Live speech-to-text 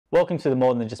Welcome to the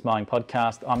More Than Just Mowing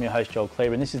podcast. I'm your host, Joel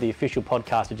Cleaver, and this is the official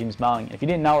podcast of Jim's Mowing. If you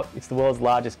didn't know it, it's the world's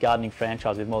largest gardening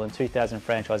franchise with more than 2,000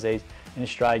 franchisees in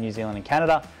Australia, New Zealand and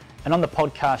Canada. And on the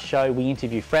podcast show, we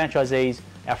interview franchisees,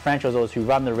 our franchisors who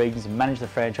run the regions and manage the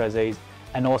franchisees,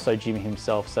 and also Jim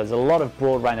himself. So there's a lot of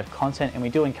broad range of content, and we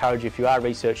do encourage you, if you are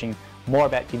researching more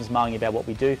about Jim's Mowing, about what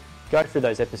we do, go through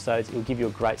those episodes. It will give you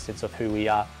a great sense of who we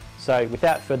are. So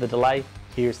without further delay,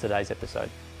 here's today's episode.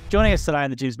 Joining us today on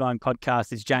the Jim's Mowing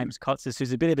podcast is James Kotzas,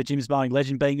 who's a bit of a Jim's Mowing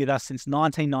legend, being with us since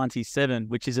 1997,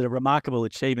 which is a remarkable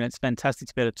achievement. It's fantastic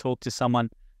to be able to talk to someone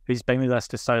who's been with us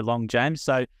for so long, James.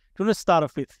 So, do you want to start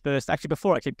off with first, actually,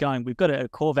 before I keep going, we've got a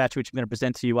core voucher which I'm going to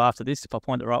present to you after this, if I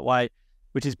point the right way,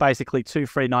 which is basically 2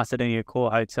 free nights at any Accor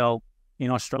hotel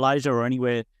in Australasia or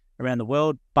anywhere around the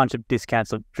world. Bunch of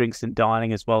discounts of drinks and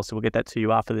dining as well. So we'll get that to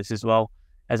you after this as well,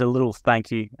 as a little thank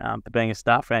you for being a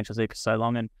start franchisee for so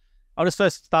long. And I'll just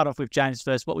first start off with James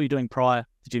first. What were you doing prior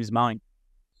to Jim's Mowing?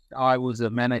 I was a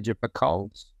manager for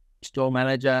Coles, store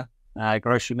manager,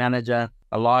 grocery manager.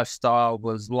 The lifestyle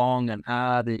was long and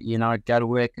hard. I'd go to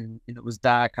work and it was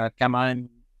dark. I'd come home,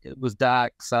 it was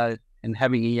dark. So, and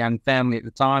having a young family at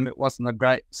the time, it wasn't a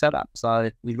great setup.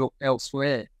 So we looked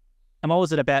elsewhere. And what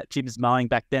was it about Jim's Mowing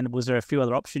back then? Was there a few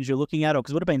other options you're looking at? Or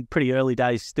because it would have been pretty early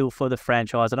days still for the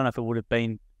franchise. I don't know if it would have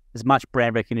been as much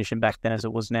brand recognition back then as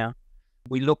it was now.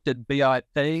 We looked at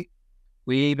VIP.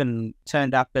 We even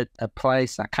turned up at a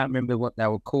place, I can't remember what they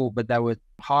were called, but they were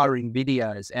hiring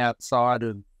videos outside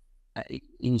of,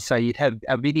 so you'd have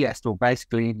a video store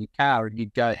basically in your car and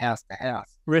you'd go house to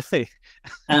house. Really?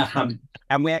 And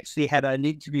we actually had an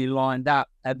interview lined up,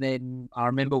 and then I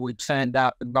remember we turned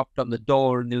up and knocked on the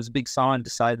door and there was a big sign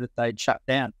to say that they'd shut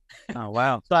down. Oh,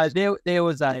 wow. So there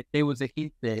was a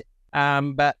hint there.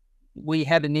 But we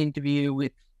had an interview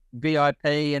with VIP,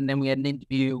 and then we had an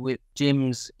interview with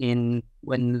Jim's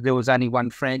when there was only one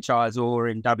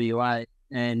franchisor in WA,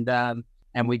 and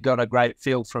we got a great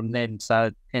feel from them.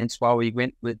 So hence why we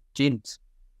went with Jim's.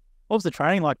 What was the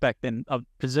training like back then? I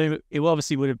presume it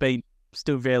obviously would have been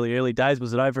still fairly early days.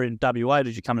 Was it over in WA?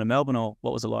 Did you come to Melbourne, or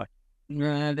what was it like?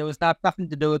 There was nothing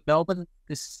to do with Melbourne.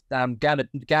 This going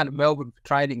to Melbourne for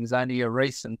training is only a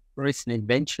recent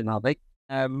invention, I think.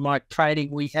 My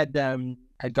training, we had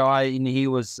a guy in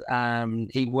here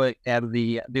he worked out of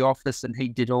the office and he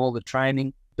did all the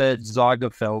training. Bert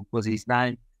Zeigerfeld was his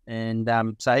name. And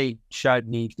so he showed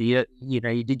me you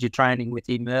did your training with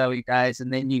him early days,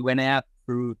 and then you went out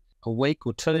for a week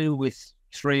or two with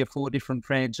 3 or 4 different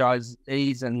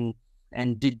franchisees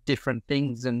and did different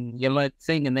things, and you learned the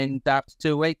thing. And then after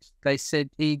 2 weeks, they said,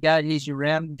 "Here you go, here's your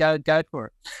round, go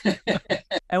for it."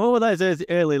 And what were those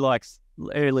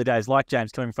early days like,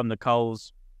 James, coming from the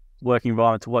Coles working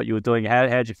environment to what you were doing? How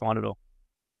did you find it all?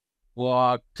 Well,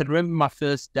 I can remember my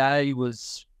first day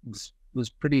was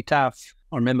pretty tough.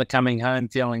 I remember coming home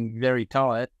feeling very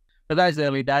tired, but those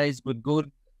early days were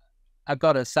good. I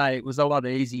got to say, it was a lot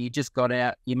easier. You just got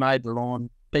out, you mowed the lawn.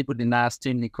 People didn't ask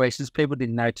too many questions. People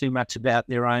didn't know too much about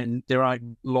their own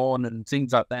lawn and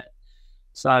things like that.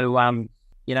 So,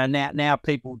 now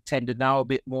people tend to know a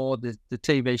bit more. The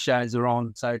TV shows are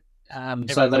on, so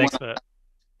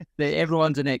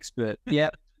everyone's an expert. Yeah.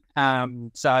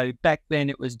 So back then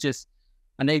it was just,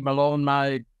 I need my lawn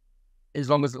mowed. As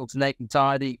long as it looks neat and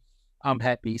tidy, I'm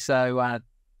happy. So,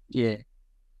 yeah.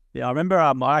 Yeah, I remember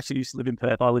I actually used to live in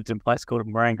Perth. I lived in a place called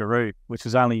Marangaroo, which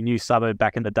was only a new suburb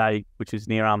back in the day, which was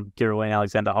near Girrawee and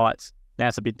Alexander Heights. Now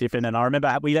it's a bit different. And I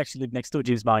remember we actually lived next to a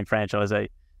Jim's Mowing franchisee.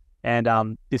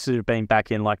 And this would have been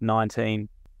back in like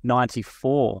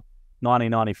 1994,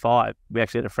 1995. We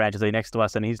actually had a franchisee next to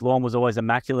us, and his lawn was always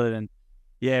immaculate. And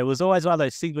yeah, it was always one of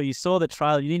those things where you saw the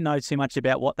trailer, you didn't know too much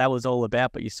about what that was all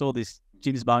about, but you saw this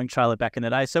Jim's Mowing trailer back in the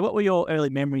day. So what were your early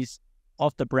memories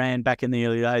of the brand back in the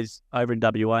early days over in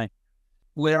WA?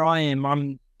 Where I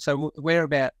am, we're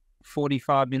about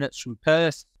 45 minutes from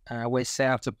Perth. We're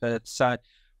south of Perth. So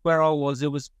where I was,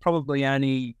 it was probably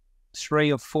only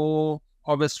 3 or 4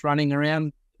 of us running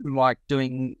around, like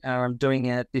doing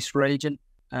this region.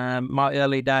 My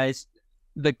early days,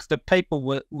 the people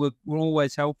were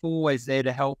always helpful, always there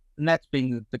to help. And that's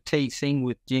been the key thing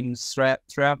with Jim's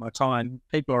throughout my time.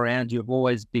 People around you have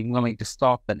always been willing to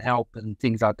stop and help and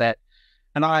things like that.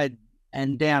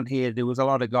 And down here, there was a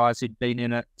lot of guys who'd been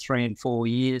in it 3 and 4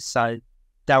 years, so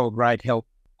they were great help.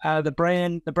 The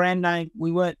brand name,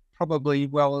 we weren't probably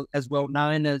as well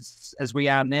known as we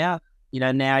are now.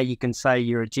 Now you can say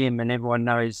you're a Jim and everyone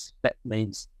knows that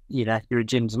means, you're a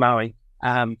Jim's Mowing.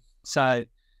 So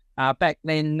back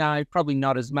then, no, probably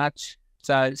not as much.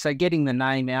 So getting the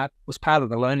name out was part of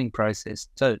the learning process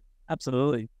too.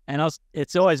 Absolutely. And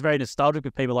it's always very nostalgic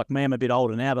with people like me. I'm a bit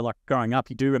older now, but like growing up,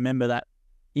 you do remember that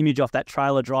image off that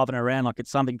trailer driving around. Like it's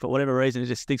something, for whatever reason, it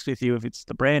just sticks with you, if it's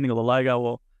the branding or the logo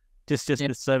or just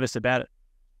the service about it.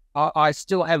 I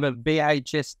still have a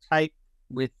VHS tape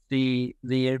with the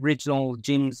original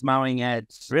Jim's Mowing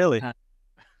ads. Really?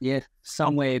 Yeah,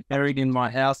 somewhere buried in my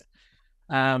house.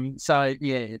 So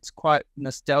yeah, it's quite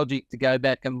nostalgic to go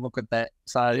back and look at that.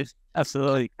 So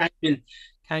absolutely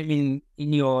came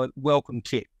in your welcome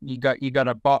kit. You got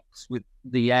a box with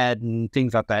the ad and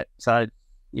things like that. So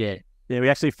yeah. Yeah, we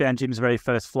actually found Jim's very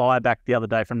first flyer back the other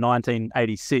day from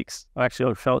 1986. I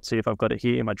actually felt, see if I've got it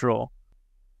here in my drawer.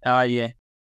 Oh yeah.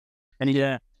 And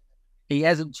he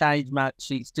hasn't changed much.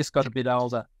 He's just got a bit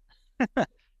older. Yeah,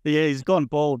 he's gone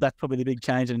bald. That's probably the big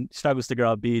change, and struggles to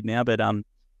grow a beard now. But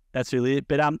that's really it.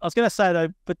 But I was going to say though,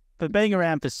 but for being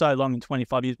around for so long, in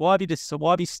 25 years, why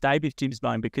have you stayed with Jim's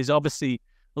Mowing? Because obviously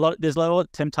there's a lot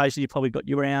of temptation. You've probably got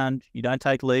you around. You don't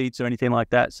take leads or anything like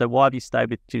that. So why have you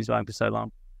stayed with Jim's Mowing for so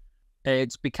long?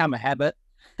 It's become a habit.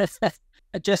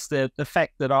 Just the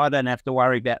fact that I don't have to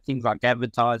worry about things like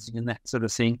advertising and that sort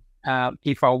of thing.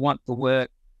 If I want the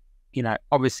work,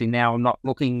 obviously now I'm not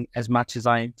looking as much as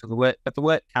I am for the work, but the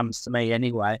work comes to me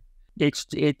anyway. It's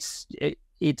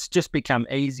just become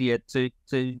easier to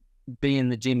be in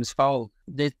the Jim's fold.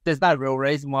 There's no real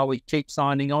reason why we keep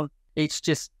signing on. It's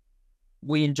just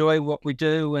we enjoy what we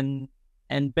do, and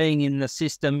being in the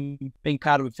system, being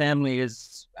part of a family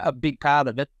is a big part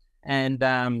of it. And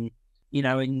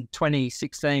in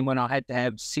 2016, when I had to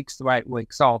have 6 to 8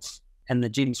 weeks off, and the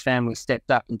Jim's family stepped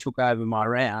up and took over my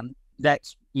round,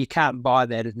 you can't buy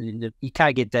that you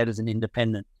can't get that as an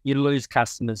independent. You lose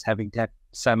customers having to have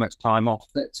so much time off,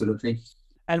 that sort of thing.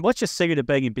 And what's your secret of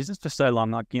being in business for so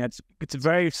long? Like, it's a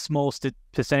very small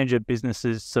percentage of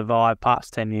businesses survive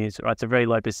past 10 years, right? It's a very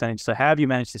low percentage. So how have you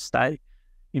managed to stay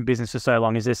in business for so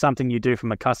long? Is there something you do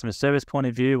from a customer service point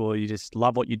of view, or you just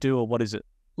love what you do, or what is it?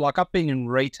 Like, I've been in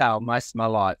retail most of my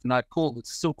life, and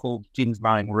it's still called Jim's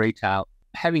Mowing Retail.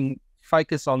 Having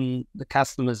focus on the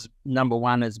customers, number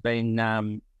one, has been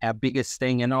our biggest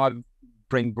thing. And I've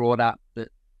been brought up that,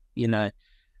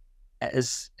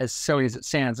 as silly as it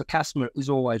sounds, the customer is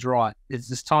always right.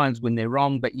 There's times when they're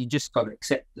wrong, but you just got to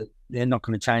accept that they're not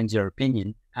going to change their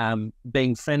opinion.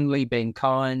 Being friendly, being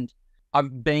kind.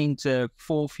 I've been to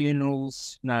 5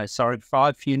 funerals. I've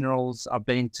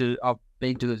been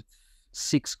to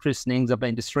 6 christenings. I've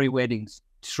been to 3 weddings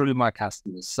through my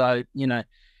customers. So,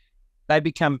 they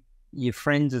become your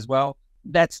friends as well.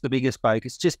 That's the biggest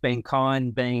focus, just being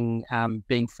kind, being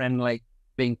friendly,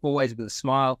 being always with a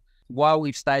smile. While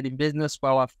we've stayed in business,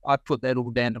 I put that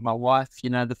all down to my wife.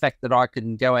 The fact that I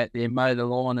can go out there, mow the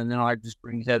lawn, and then I just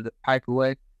bring her the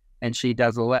paperwork and she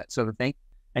does all that sort of thing.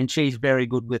 And she's very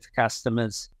good with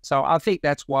customers. So I think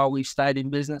that's why we've stayed in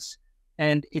business.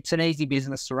 And it's an easy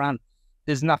business to run.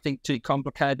 There's nothing too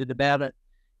complicated about it.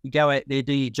 You go out there,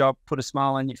 do your job, put a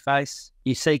smile on your face.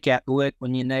 You seek out the work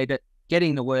when you need it.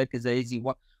 Getting the work is easy.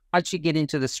 Once you get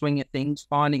into the swing of things,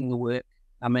 finding the work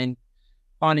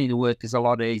is a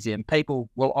lot easier. And people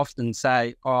will often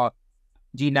say, "Oh,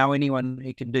 do you know anyone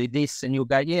who can do this?" And you'll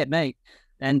go, "Yeah, me."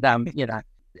 And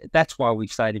that's why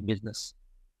we've stayed in business.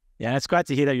 Yeah, it's great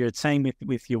to hear that you're a team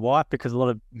with your wife, because a lot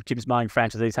of Jim's Mowing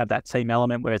franchisees have that team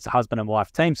element where it's a husband and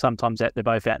wife team. Sometimes they're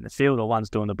both out in the field, or one's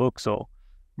doing the books or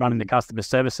running the customer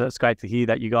service. So it's great to hear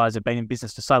that you guys have been in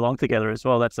business for so long together as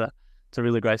well. It's a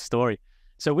really great story.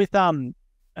 So with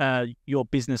your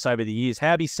business over the years, how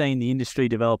have you seen the industry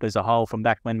develop as a whole, from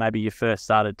back when maybe you first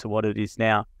started to what it is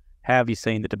now? How have you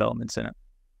seen the developments in it?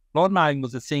 Lawn mowing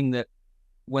was a thing that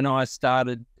when I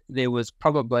started, there was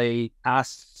probably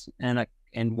us and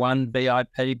one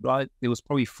VIP bloke. There was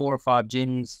probably 4 or 5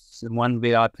 gyms and 1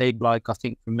 VIP bloke, I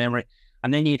think, from memory.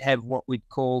 And then you'd have what we'd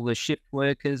call the shift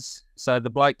workers. So the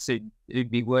blokes who'd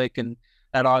be working,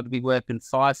 they'd either be working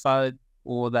FIFO,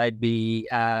 or they'd be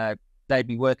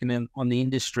working on the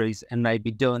industries, and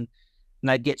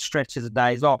they'd get stretches of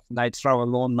days off, and they'd throw a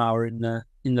lawnmower in the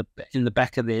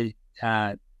back of their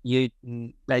ute,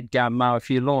 and they'd go and mow a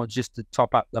few lawns just to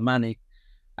top up the money.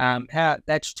 How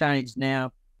that's changed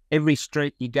now. Every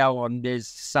street you go on, there's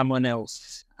someone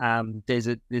else. There's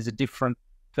a different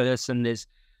person.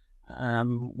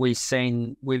 I've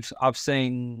seen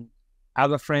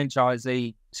other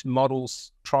franchisee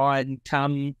models try and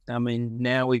come. I mean,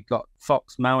 now we've got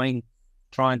Fox Mowing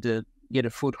trying to get a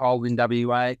foothold in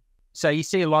WA. So you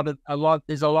see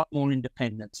there's a lot more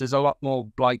independence. There's a lot more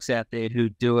blokes out there who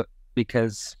do it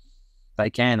because they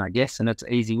can, I guess, and it's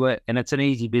easy work, and it's an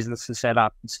easy business to set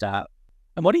up and start.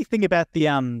 And what do you think about the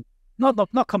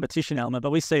not competition element,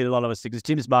 but we see a lot of us because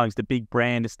Jim's Mowing's the big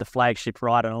brand, it's the flagship,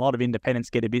 right? And a lot of independents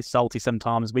get a bit salty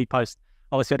sometimes. We post,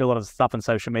 obviously I do a lot of stuff on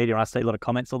social media, and I see a lot of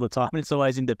comments all the time, and it's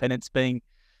always independents being,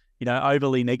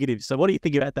 overly negative. So what do you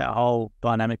think about that whole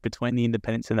dynamic between the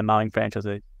independents and the mowing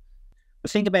franchisees? I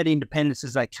think about independents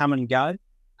as they come and go.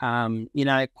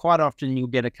 Quite often you'll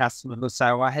get a customer who'll say,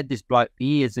 I had this bloke for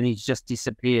years and he's just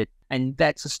disappeared. And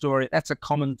that's a story, that's a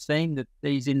common theme, that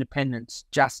these independents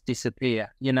just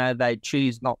disappear. They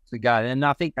choose not to go. And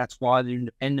I think that's why they're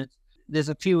independents. There's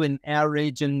a few in our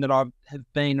region that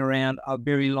have been around a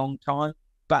very long time,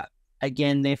 but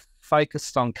again, they're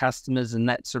focused on customers and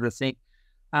that sort of thing.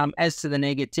 As to the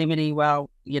negativity, well,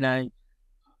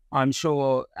 I'm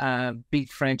sure big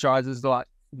franchises like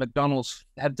McDonald's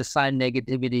have the same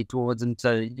negativity towards them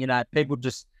too. People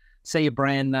just see a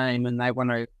brand name and they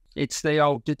want to, it's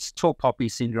tall poppy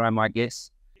syndrome, I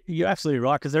guess. You're absolutely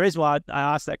right, because there is why I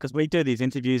asked that, because we do these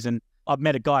interviews and I've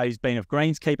met a guy who's been a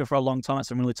greenskeeper for a long time at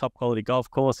some really top quality golf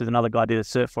course. There's another guy who did a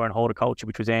cert for in horticulture,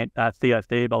 which was Theo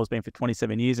Theobald's been for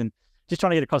 27 years. And just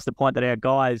trying to get across the point that our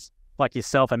guys like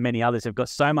yourself and many others have got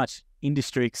so much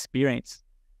industry experience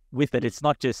with it. It's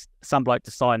not just some bloke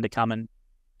deciding to come and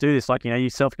do this. Like,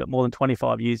 yourself got more than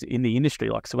 25 years in the industry.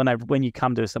 Like, so when you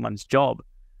come to someone's job,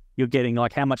 you're getting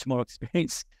like, how much more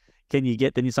experience can you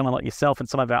get than someone like yourself and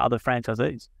some of our other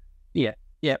franchisees? Yeah.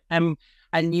 And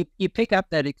you pick up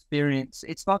that experience.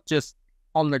 It's not just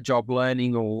on the job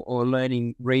learning or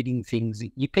learning, reading things.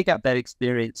 You pick up that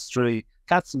experience through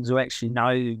customers who actually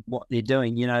know what they're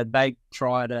doing.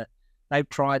 They've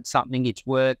tried something, it's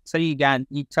worked. So you go and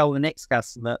you tell the next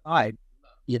customer, I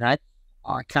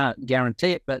can't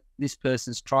guarantee it, but this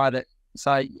person's tried it.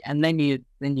 So, and then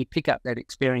you pick up that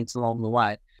experience along the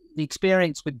way. The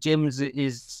experience with gyms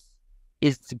is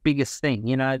the biggest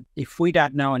thing. If we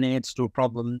don't know an answer to a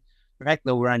problem, the fact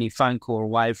that we're only a phone call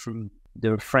away from the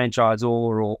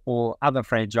franchisor or other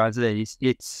franchisees,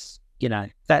 it's,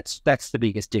 that's the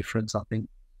biggest difference, I think.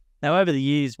 Now, over the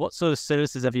years, what sort of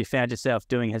services have you found yourself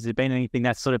doing? Has there been anything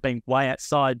that's sort of been way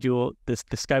outside the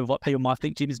scope of what people might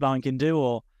think Jim's Mowing can do,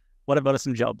 or what are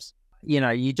some jobs?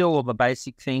 You do all the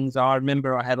basic things. I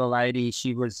remember I had a lady,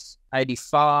 she was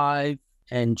 85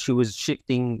 and she was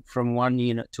shifting from one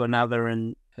unit to another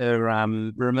and her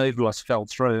removalist fell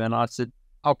through, and I said,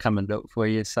 I'll come and do it for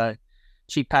you. So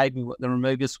she paid me what the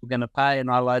removalists were going to pay, and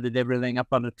I loaded everything up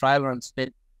on a trailer and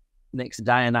spent next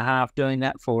day and a half doing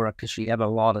that for her because she had a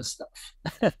lot of stuff.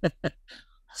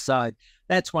 So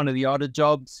that's one of the odder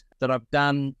jobs that I've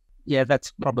done. Yeah,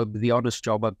 that's probably the oddest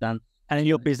job I've done. And in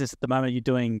your business at the moment, you're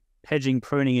doing hedging,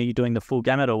 pruning, are you doing the full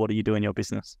gamut, or what do you do in your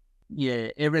business? Yeah,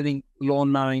 everything: lawn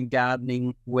mowing,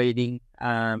 gardening, weeding,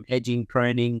 hedging,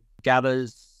 pruning,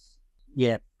 gutters.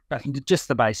 Yeah, just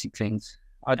the basic things.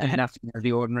 I do nothing out of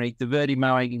the ordinary. The verti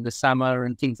mowing in the summer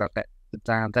and things like that.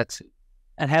 But that's it.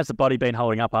 And how's the body been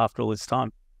holding up after all this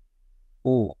time?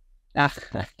 Oh,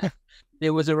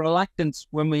 there was a reluctance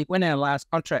when our last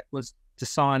contract was to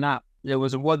sign up. There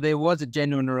was a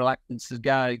genuine reluctance to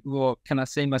go, well, can I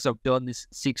see myself doing this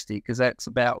at 60? Because that's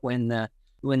about when the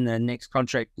next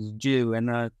contract is due. And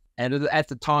at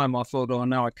the time, I thought, oh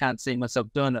no, I can't see myself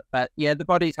doing it. But yeah, the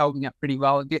body's holding up pretty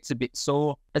well. It gets a bit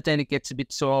sore, but then it gets a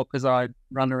bit sore because I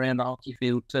run around the hockey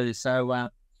field too. So, are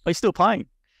you still playing?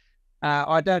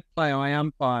 I don't play, I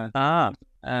umpire.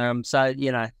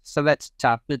 So that's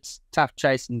tough. It's tough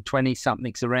chasing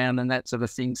 20-somethings around and that sort of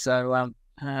thing. So,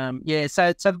 so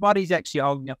the body's actually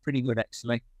holding up pretty good,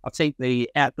 actually. I think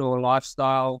the outdoor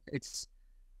lifestyle, it's,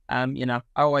 I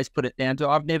always put it down to,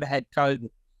 I've never had COVID.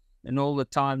 And all the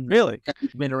time really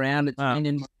it's been around, it's been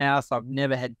in my house, I've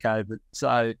never had COVID. So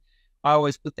I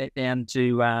always put that down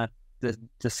to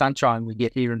the sunshine we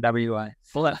get here in WA.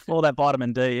 All that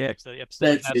vitamin D, yeah. So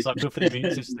absolutely, that's so good for the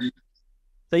immune system.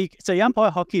 So you umpire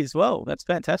hockey as well. That's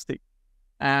fantastic.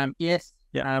 Yes.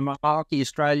 Yeah. I'm a Hockey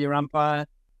Australia umpire.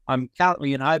 I'm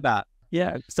currently in Hobart.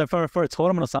 Yeah. So for a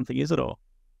tournament or something, is it, or?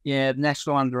 Yeah, the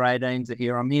national under-18s are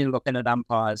here. I'm here looking at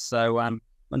umpires. So I'm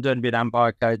doing a bit of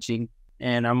umpire coaching,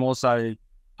 and I'm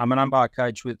an umpire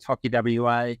coach with Hockey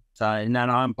WA, and then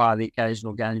I umpire the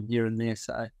occasional game here and there.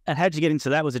 So, and how'd you get into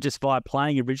that? Was it just via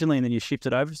playing originally, and then you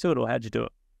shifted over to it, or how'd you do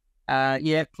it?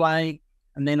 Yeah, playing,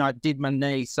 and then I did my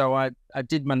knee. So I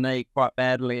did my knee quite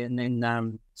badly, and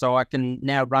then so I can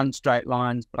now run straight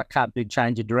lines, but I can't do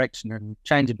change of direction. And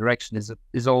change of direction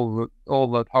is all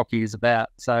that hockey is about.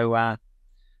 So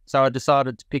I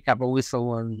decided to pick up a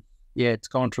whistle, and yeah, it's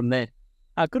gone from there.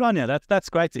 Good on you. That's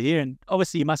great to hear. And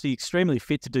obviously you must be extremely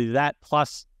fit to do that,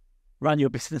 plus run your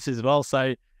business as well.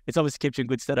 So it's obviously kept you in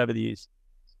good stead over the years.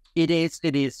 It is.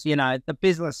 The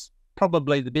business,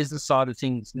 probably the business side of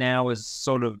things now is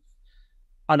sort of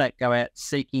I don't go out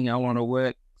seeking. I want to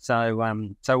work. So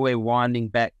we're winding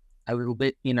back a little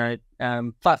bit,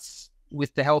 plus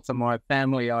with the health of my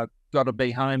family, I've got to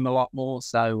be home a lot more.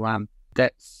 So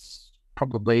that's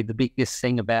probably the biggest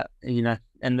thing about,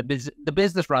 and the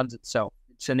business runs itself.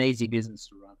 It's an easy business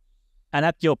to run. And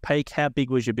at your peak, how big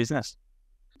was your business?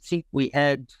 I think we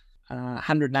had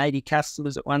 180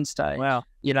 customers at one stage. Wow.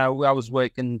 I was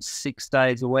working 6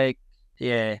 days a week.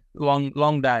 Yeah,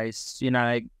 long days,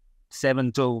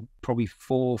 7 till probably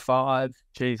 4 or 5.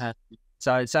 Jeez.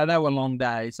 So they were long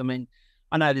days. I mean,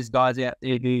 I know there's guys out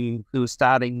there who are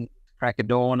starting crack of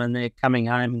dawn and they're coming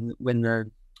home when they're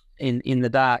in the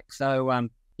dark. So, and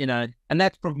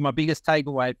that's probably my biggest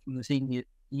takeaway from the thing.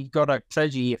 You've got to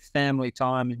treasure your family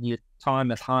time and your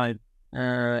time at home.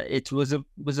 It was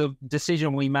a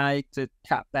decision we made to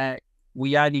cut back.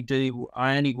 I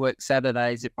only work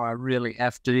Saturdays if I really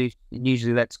have to. And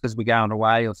usually that's because we're going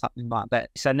away or something like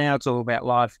that. So now it's all about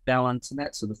life balance and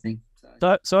that sort of thing.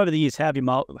 So over the years,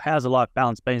 how's the life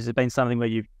balance been? Has it been something where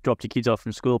you've dropped your kids off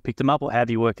from school, picked them up, or have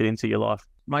you worked it into your life?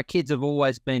 My kids have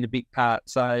always been a big part.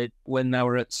 So when they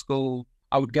were at school,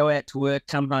 I would go out to work,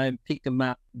 come home, pick them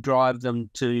up, drive them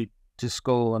to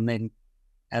school, and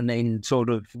then sort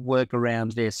of work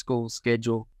around their school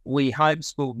schedule. We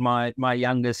homeschooled my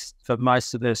youngest for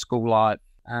most of their school life.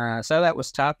 So that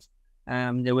was tough.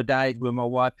 There were days when my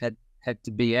wife had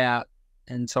to be out,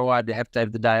 and so I'd have to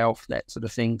have the day off, that sort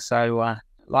of thing. So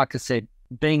like I said,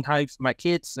 being home for my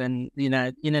kids and, in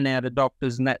and out of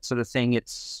doctors and that sort of thing,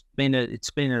 it's been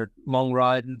a long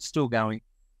ride and still going.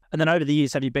 And then over the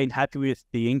years, have you been happy with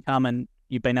the income and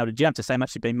you've been able to jump to say how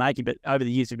much you've been making, but over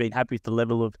the years, you've been happy with the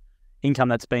level of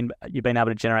income you've been able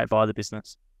to generate via the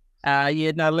business?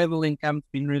 Level income's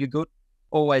been really good.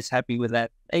 Always happy with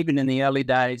that. Even in the early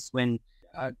days when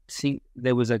I think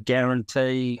there was a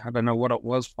guarantee, I don't know what it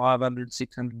was, $500,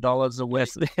 $600 a week.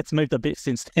 It's moved a bit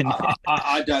since then.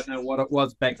 I don't know what it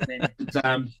was back then.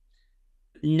 But,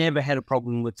 never had a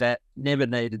problem with that. Never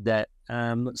needed that.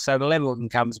 So the level of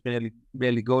income's really,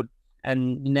 really good.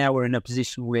 And now we're in a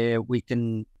position where we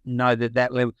can know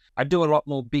that level. I do a lot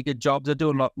more bigger jobs. I do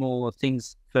a lot more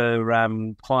things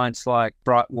for clients like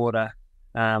Brightwater.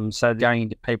 So going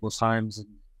into people's homes and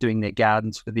doing their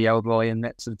gardens for the elderly and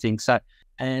that sort of thing. So,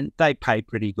 and they pay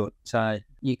pretty good. So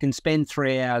you can spend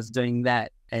 3 hours doing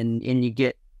that and you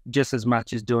get just as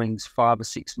much as doing 5 or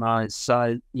 6 miles.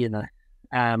 So,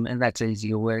 and that's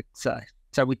easier work. So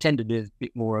we tend to do a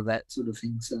bit more of that sort of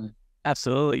thing. So.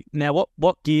 Absolutely. Now,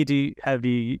 what gear do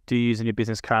you use in your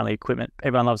business currently? Equipment.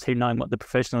 Everyone loves knowing what the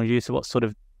professionals use. So what sort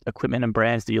of equipment and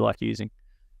brands do you like using?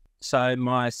 So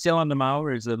my cylinder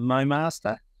mower is a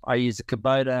Mowmaster. I use a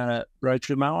Kubota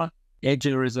rotary mower.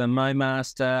 Edger is a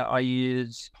Mowmaster. I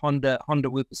use Honda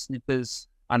whippersnippers,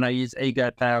 and I use Ego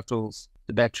Power Tools,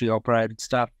 the battery operated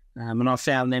stuff. And I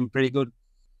found them pretty good.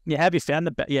 Yeah, have you found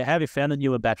the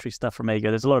newer battery stuff from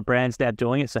Ego? There's a lot of brands now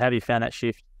doing it. So have you found that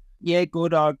shift? Yeah,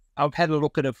 good. I've had a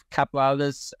look at a couple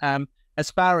others.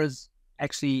 As far as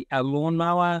actually a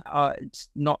lawnmower, it's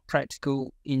not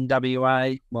practical in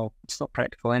WA. Well, it's not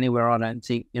practical anywhere, I don't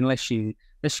think, unless you've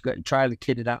got your trailer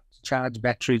kitted up to charge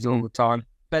batteries all the time.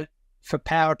 But for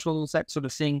power tools, that sort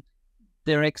of thing,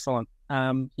 they're excellent.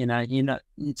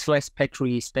 It's less petrol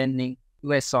you're spending,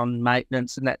 less on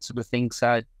maintenance and that sort of thing.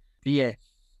 So, yeah,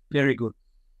 very good.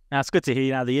 Now, it's good to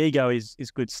hear. The Ego is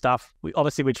good stuff. They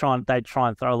try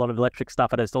and throw a lot of electric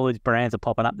stuff at us. All these brands are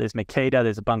popping up. There's Makita,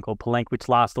 there's a bun called Palenque, which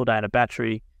lasts all day in a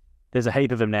battery. There's a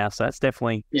heap of them now, so it's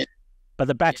definitely... Yeah. But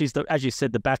the batteries, as you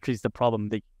said, the battery's the problem.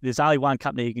 There's only one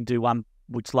company you can do one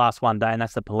which lasts one day, and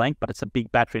that's the Palenque, but it's a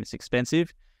big battery and it's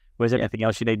expensive, whereas everything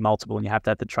else you need multiple, and you have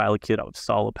to have the trailer kit up with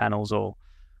solar panels, or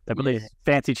they've got these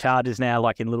fancy chargers now,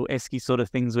 like in little esky sort of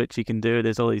things, which you can do.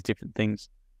 There's all these different things.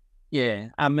 Yeah,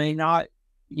 I mean,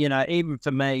 even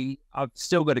for me, I've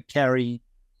still got to carry,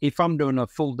 if I'm doing a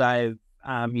full day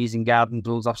of using garden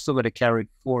tools, I've still got to carry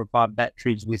 4 or 5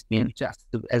 batteries with me just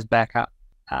as backup.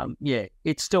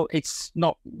 It's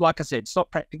not, like I said, it's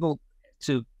not practical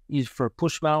to use for a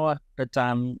push mower, but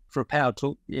for a power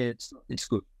tool, it's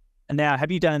good. And now,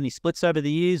 have you done any splits over the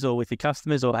years, or with your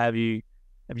customers, or have you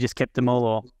just kept them all?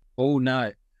 Or? Oh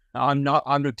no, I'm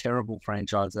a terrible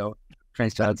franchisor.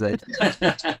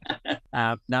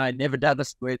 No, never done a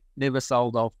split, never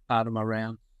sold off part of my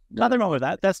round. Nothing wrong with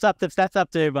that. That's up to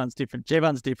everyone's different.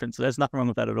 Everyone's different, so there's nothing wrong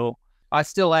with that at all. I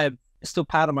still have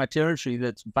part of my territory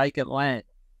that's vacant land.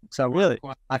 So really,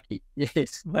 quite lucky.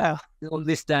 Yes. Wow. On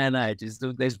this day and age,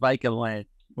 there's vacant land.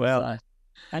 Well, so.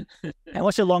 and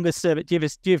what's your longest service? Do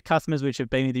you have customers which have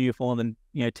been with you for more than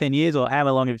 10 years, or how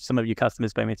long have some of your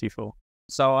customers been with you for?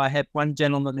 So I have one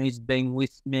gentleman who's been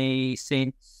with me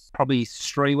since probably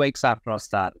 3 weeks after I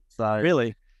started. So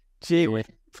Really? Gee, yeah.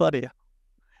 bloody.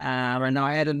 And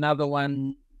I had another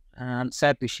one.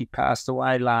 Sadly, she passed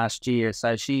away last year.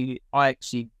 So I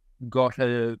actually got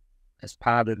her as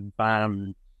part of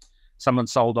someone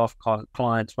sold off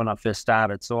clients when I first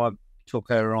started. So I took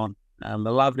her on. A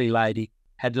lovely lady,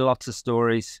 had lots of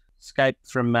stories, escaped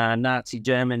from Nazi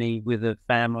Germany with her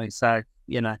family. So,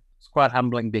 it's quite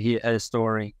humbling to hear her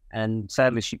story. And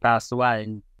sadly, she passed away.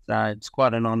 And it's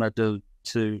quite an honour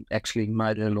to actually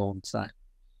mow her lawn. So.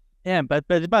 Yeah, but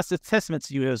it's a testament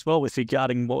to you as well with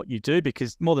regarding what you do,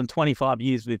 because more than 25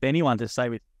 years with anyone to say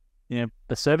with,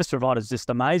 the service provider is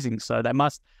just amazing. So they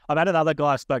must. I've had another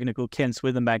guy I've spoken to called Ken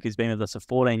Swithenbank who's been with us for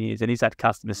 14 years, and he's had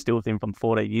customers still with him from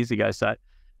 14 years ago. So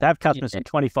to have customers for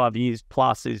 25 years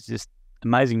plus is just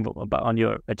amazing on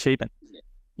your achievement.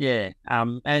 Yeah.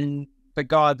 And the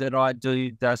guy that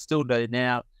I still do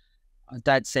now, I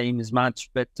don't see him as much,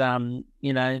 but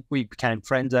we became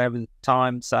friends over the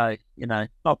time. So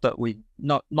not that we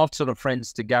not sort of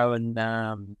friends to go and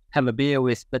have a beer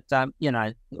with, but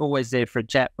always there for a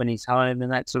chat when he's home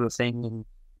and that sort of thing,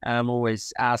 and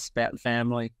always ask about the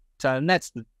family. So, and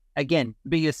that's the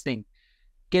biggest thing,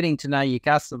 getting to know your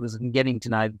customers and getting to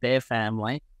know their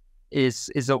family is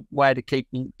a way to keep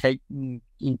in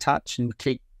touch and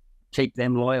keep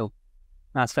them loyal.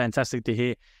 That's fantastic to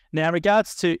hear. Now, in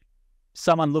regards to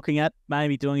someone looking at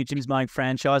maybe doing a Jim's Mowing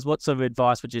franchise, what sort of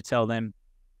advice would you tell them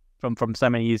from so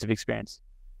many years of experience?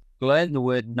 Learn the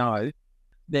word no.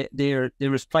 There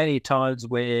is plenty of times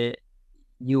where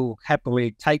you'll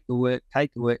happily take the work,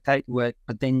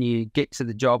 but then you get to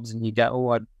the jobs and you go,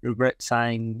 oh, I regret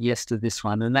saying yes to this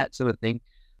one and that sort of thing.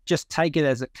 Just take it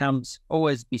as it comes.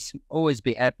 Always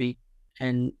be happy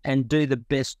and do the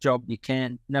best job you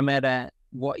can, no matter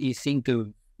what you think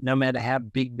of. No matter how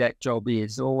big that job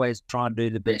is, always try and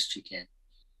do the best you can.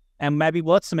 And maybe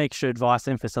what's some extra advice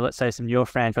then for, so let's say some newer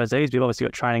franchisees? We've obviously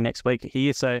got training next week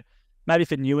here. So maybe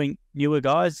for newer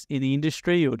guys in the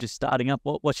industry or just starting up,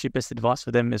 what's your best advice for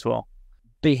them as well?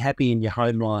 Be happy in your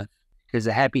home life, because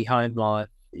a happy home life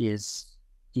is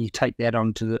you take that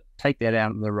out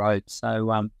on the road.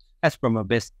 So that's probably my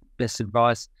best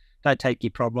advice. Don't take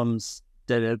your problems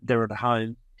that are at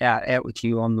home out with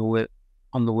you on the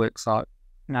work site.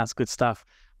 That's good stuff.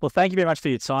 Well, thank you very much for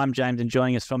your time, James, and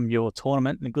joining us from your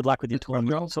tournament. And good luck with your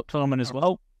tournament as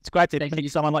well. It's great to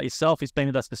meet someone like yourself who's been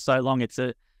with us for so long. It's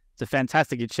a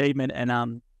fantastic achievement, and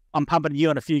I'm pumping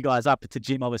you and a few guys up to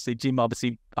Jim.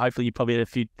 Obviously, hopefully you probably had a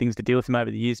few things to deal with him over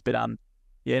the years, but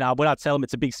when I tell him,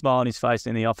 it's a big smile on his face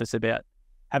in the office about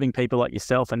having people like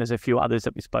yourself, and there's a few others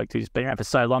that we spoke to who's been around for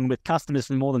so long with customers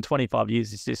for more than 25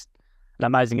 years. It's just an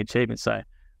amazing achievement. So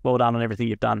well done on everything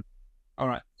you've done. All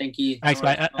right. Thank you. Thanks,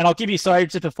 mate. And I'll give you,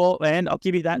 just before, and I'll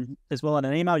give you that as well in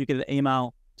an email. You get an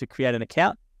email to create an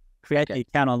account, the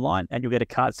account online, and you'll get a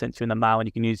card sent to you in the mail, and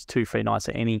you can use 2 free nights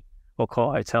at any or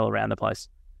call hotel around the place.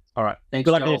 All right. Thanks.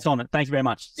 Good luck with your tournament. Thank you very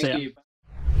much. Thank you.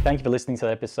 Thank you for listening to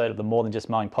the episode of the More Than Just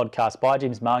Mowing podcast by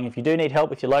Jim's Mowing. If you do need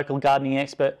help with your local gardening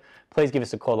expert, please give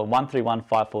us a call on 131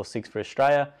 546 for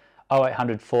Australia,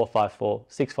 0800 454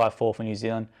 654 for New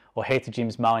Zealand, or head to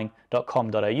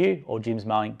jimsmowing.com.au or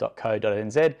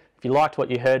jimsmowing.co.nz. If you liked what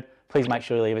you heard, please make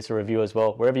sure you leave us a review as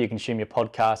well, wherever you consume your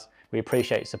podcast. We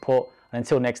appreciate your support. And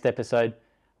until next episode,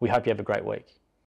 we hope you have a great week.